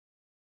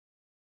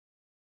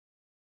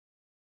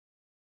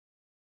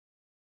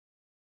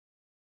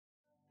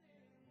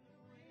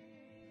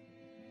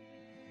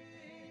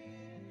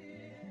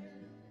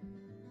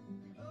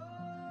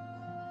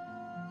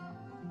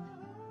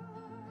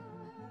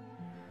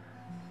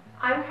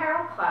I'm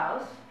Carol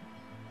Klaus,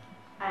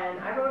 and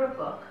I wrote a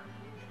book.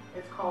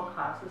 It's called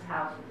Klaus's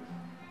Houses.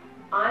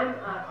 I'm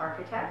an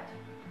architect,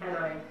 and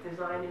I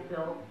designed and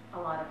built a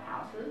lot of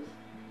houses,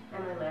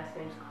 and my last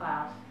name's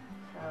Klaus,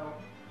 so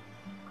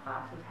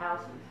Klaus's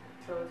Houses.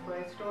 So it's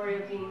my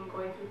story of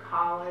going through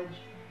college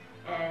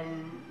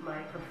and my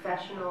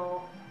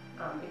professional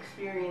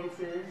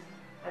experiences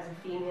as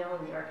a female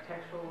in the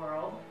architectural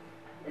world.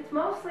 It's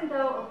mostly,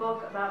 though, a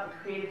book about the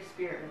creative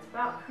spirit. It's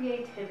about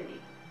creativity.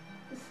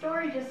 The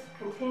story just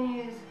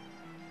continues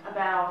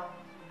about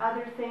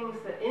other things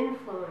that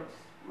influence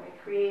my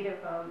creative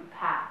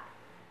path.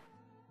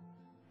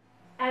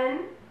 And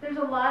there's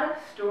a lot of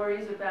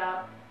stories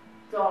about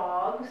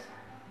dogs,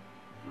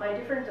 my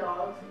different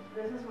dogs.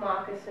 This is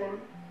Moccasin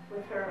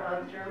with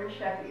her German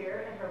Shepherd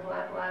ear and her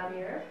black lab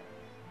ear.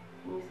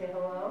 Can you say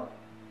hello?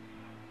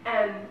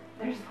 And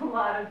there's a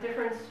lot of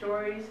different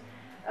stories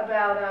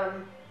about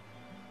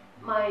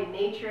my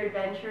nature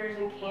adventures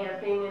and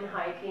camping and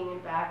hiking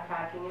and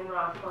backpacking and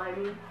rock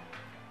climbing,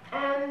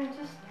 and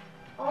just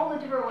all the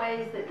different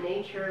ways that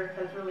nature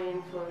has really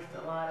influenced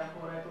a lot of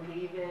what I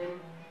believe in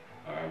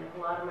and a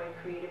lot of my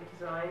creative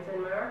designs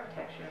and my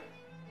architecture.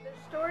 There's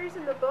stories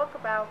in the book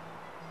about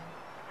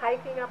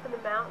hiking up in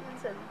the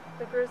mountains and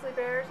the grizzly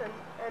bears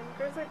and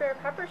grizzly bear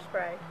pepper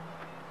spray.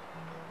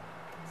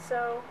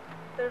 So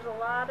there's a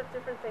lot of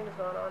different things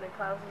going on in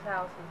Klaus's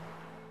Houses.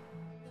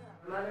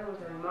 My mother was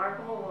a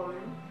remarkable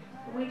woman.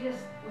 We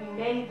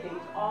made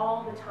things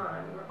all the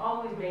time. We were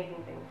always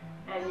making things.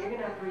 And you're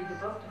going to have to read the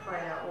book to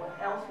find out what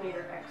else made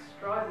her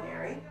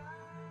extraordinary.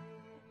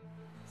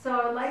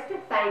 So I'd like to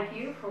thank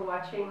you for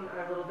watching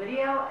our little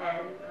video,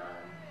 and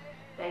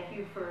thank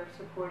you for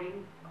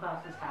supporting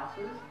Klaus's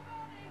Houses.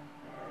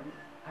 And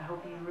I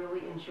hope you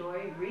really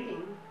enjoy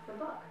reading the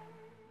book.